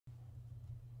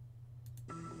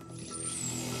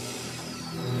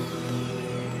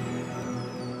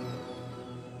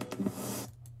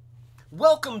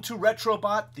Welcome to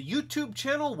Retrobot, the YouTube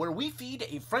channel where we feed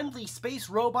a friendly space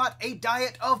robot a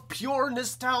diet of pure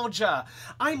nostalgia.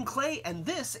 I'm Clay, and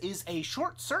this is a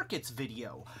short circuits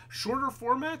video, shorter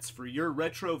formats for your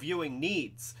retro viewing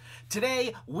needs.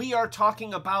 Today, we are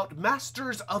talking about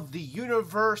Masters of the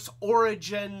Universe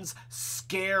Origins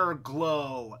Scare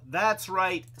Glow. That's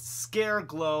right, Scare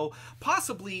Glow,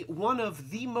 possibly one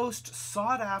of the most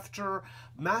sought after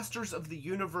Masters of the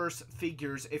Universe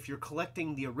figures if you're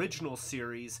collecting the original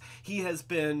series. He has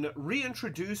been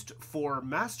reintroduced for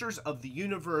Masters of the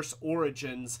Universe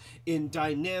Origins in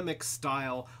dynamic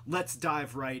style. Let's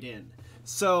dive right in.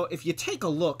 So if you take a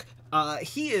look,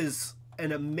 he is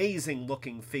an amazing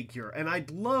looking figure, and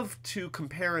I'd love to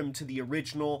compare him to the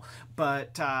original,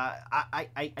 but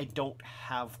I don't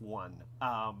have one.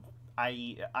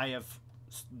 I have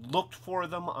looked for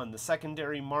them on the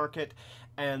secondary market,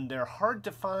 and they're hard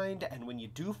to find, and when you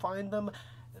do find them,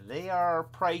 they are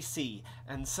pricey.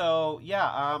 And so yeah,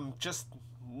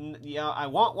 I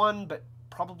want one, but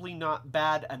probably not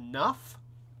bad enough.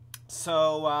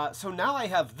 So now I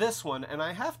have this one, and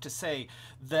I have to say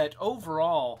that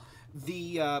overall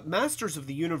the Masters of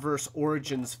the Universe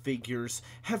Origins figures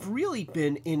have really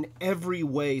been in every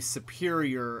way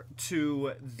superior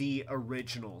to the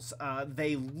originals.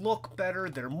 They look better,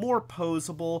 they're more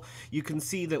posable. You can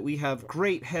see that we have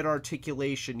great head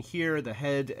articulation here. The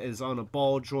head is on a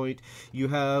ball joint. You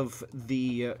have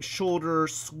the shoulder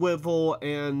swivel,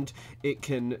 and it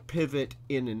can pivot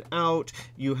in and out.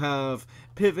 You have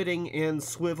pivoting and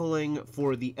swiveling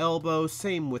for the elbow.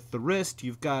 Same with the wrist.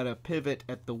 You've got a pivot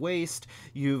at the waist.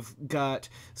 You've got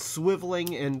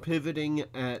swiveling and pivoting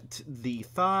at the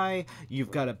thigh.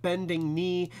 You've got a bending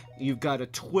knee. You've got a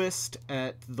twist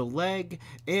at the leg,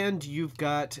 and you've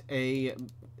got a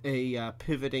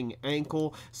pivoting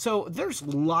ankle. So there's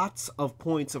lots of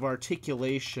points of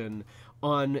articulation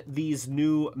on these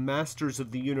new Masters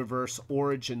of the Universe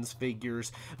Origins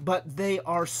figures, but they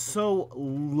are so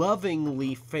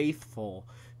lovingly faithful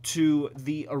to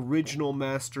the original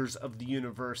Masters of the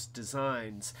Universe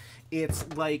designs.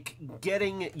 It's like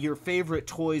getting your favorite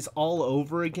toys all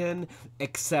over again,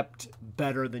 except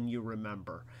better than you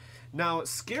remember. Now,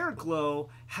 Scare Glow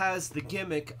has the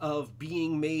gimmick of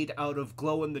being made out of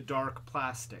glow-in-the-dark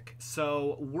plastic.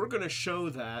 So we're going to show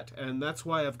that, and that's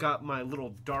why I've got my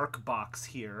little dark box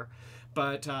here.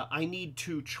 But I need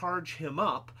to charge him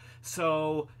up,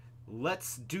 so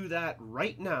let's do that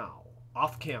right now,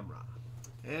 off camera.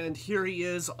 And here he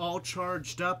is, all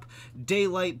charged up.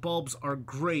 Daylight bulbs are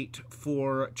great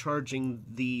for charging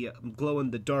the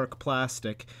glow-in-the-dark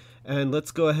plastic. And let's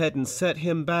go ahead and set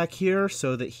him back here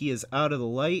so that he is out of the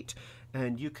light,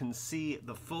 and you can see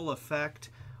the full effect.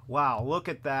 Wow, look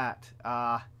at that.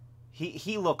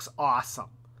 He looks awesome.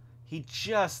 He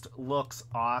just looks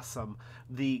awesome.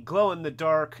 The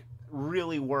glow-in-the-dark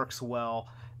really works well,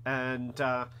 and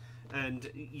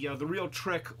you know, the real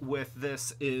trick with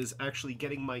this is actually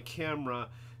getting my camera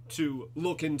to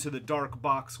look into the dark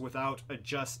box without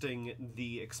adjusting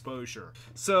the exposure.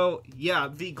 So yeah,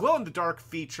 the glow-in-the-dark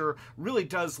feature really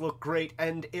does look great,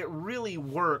 and it really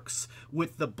works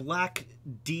with the black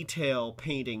detail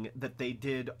painting that they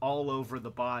did all over the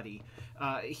body.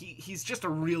 He's just a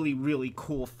really, really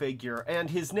cool figure, and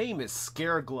his name is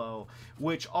Scare Glow,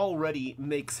 which already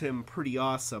makes him pretty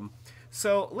awesome.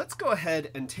 So let's go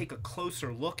ahead and take a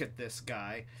closer look at this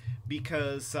guy,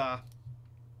 because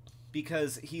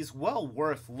he's well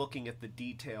worth looking at the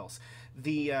details.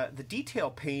 The detail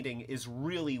painting is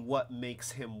really what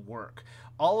makes him work.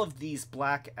 All of these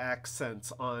black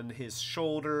accents on his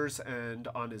shoulders and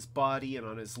on his body and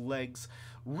on his legs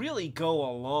really go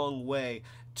a long way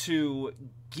to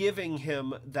giving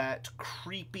him that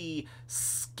creepy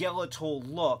skeletal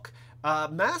look.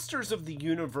 Masters of the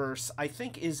Universe, I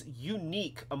think, is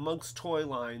unique amongst toy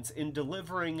lines in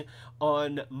delivering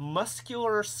on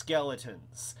muscular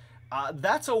skeletons.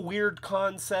 That's a weird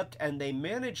concept, and they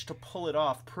managed to pull it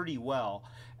off pretty well,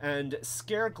 and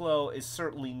Scare Glow is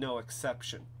certainly no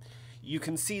exception. You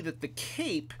can see that the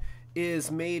cape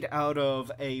is made out of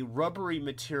a rubbery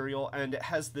material, and it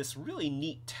has this really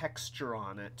neat texture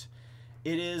on it.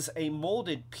 It is a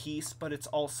molded piece, but it's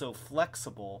also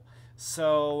flexible,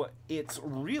 so it's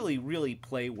really, really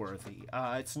play-worthy.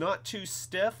 It's not too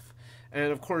stiff,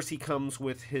 and of course he comes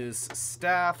with his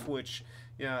staff, which,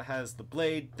 you know, has the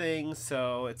blade thing,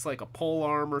 so it's like a pole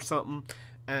arm or something.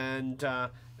 And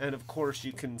of course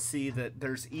you can see that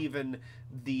there's even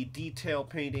the detail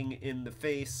painting in the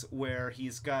face where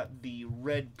he's got the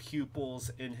red pupils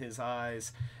in his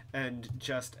eyes and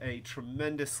just a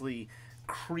tremendously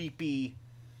creepy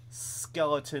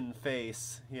skeleton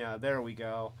face. Yeah, there we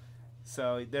go.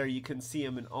 So there you can see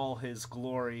him in all his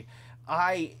glory.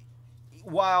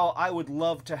 While I would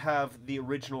love to have the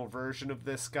original version of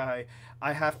this guy,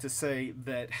 I have to say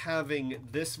that having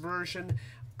this version,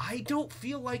 I don't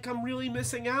feel like I'm really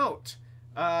missing out.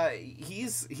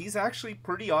 He's actually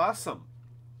pretty awesome.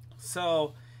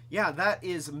 So yeah, that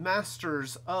is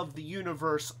Masters of the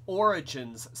Universe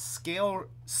Origins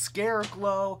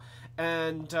Scareglow,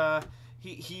 and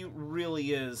he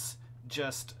really is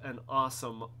just an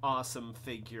awesome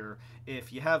figure.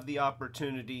 If you have the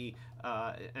opportunity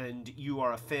and you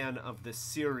are a fan of this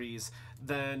series,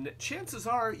 then chances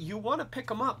are you want to pick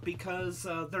them up because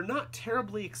they're not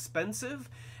terribly expensive.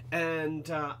 And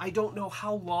I don't know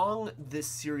how long this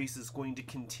series is going to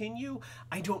continue.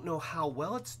 I don't know how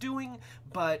well it's doing,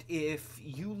 but if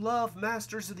you love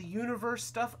Masters of the Universe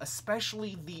stuff,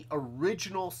 especially the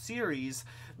original series,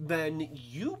 then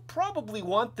you probably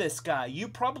want this guy. You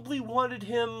probably wanted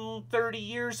him 30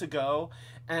 years ago,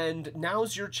 and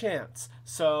now's your chance.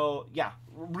 So yeah,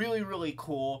 really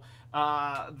cool.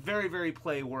 Very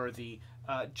play worthy.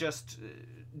 Just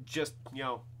you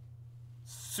know,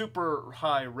 super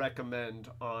high recommend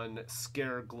on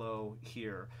Scareglow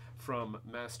here from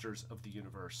Masters of the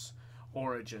Universe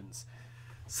Origins.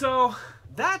 So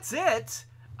that's it.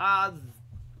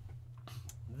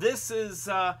 This is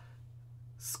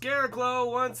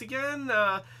Scareglow once again.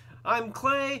 I'm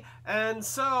Clay, and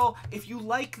so if you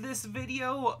like this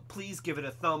video, please give it a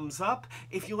thumbs up.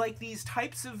 If you like these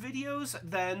types of videos,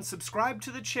 then subscribe to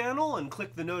the channel and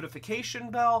click the notification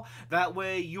bell. That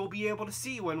way you'll be able to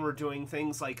see when we're doing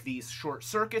things like these short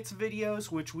circuits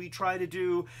videos, which we try to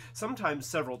do sometimes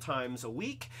several times a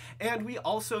week. And we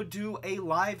also do a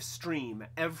live stream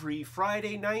every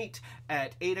Friday night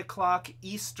at 8 o'clock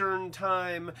Eastern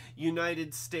Time,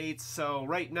 United States. So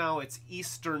right now it's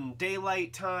Eastern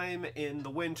Daylight Time. In the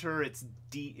winter, it's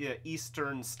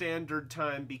Eastern Standard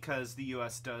Time because the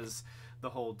US does the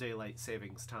whole daylight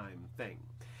savings time thing.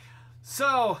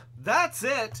 So that's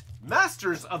it.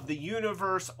 Masters of the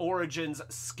Universe Origins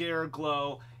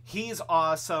Scareglow. He's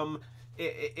awesome.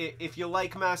 If you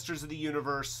like Masters of the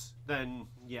Universe, then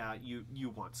yeah, you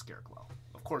want Scareglow.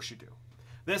 Of course you do.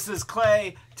 This is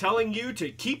Clay telling you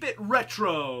to keep it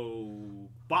Retrobot.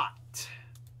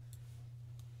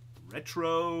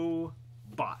 Retrobot.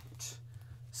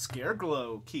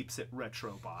 Scareglow keeps it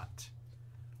Retrobot.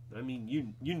 I mean,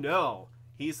 you know,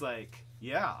 he's like,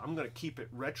 yeah, I'm gonna keep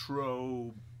it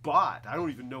Retrobot. I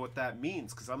don't even know what that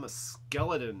means because I'm a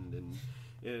skeleton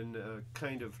in a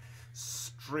kind of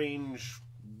strange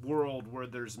world where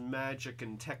there's magic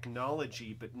and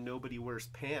technology, but nobody wears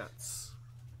pants.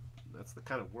 That's the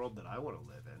kind of world that I want to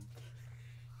live in.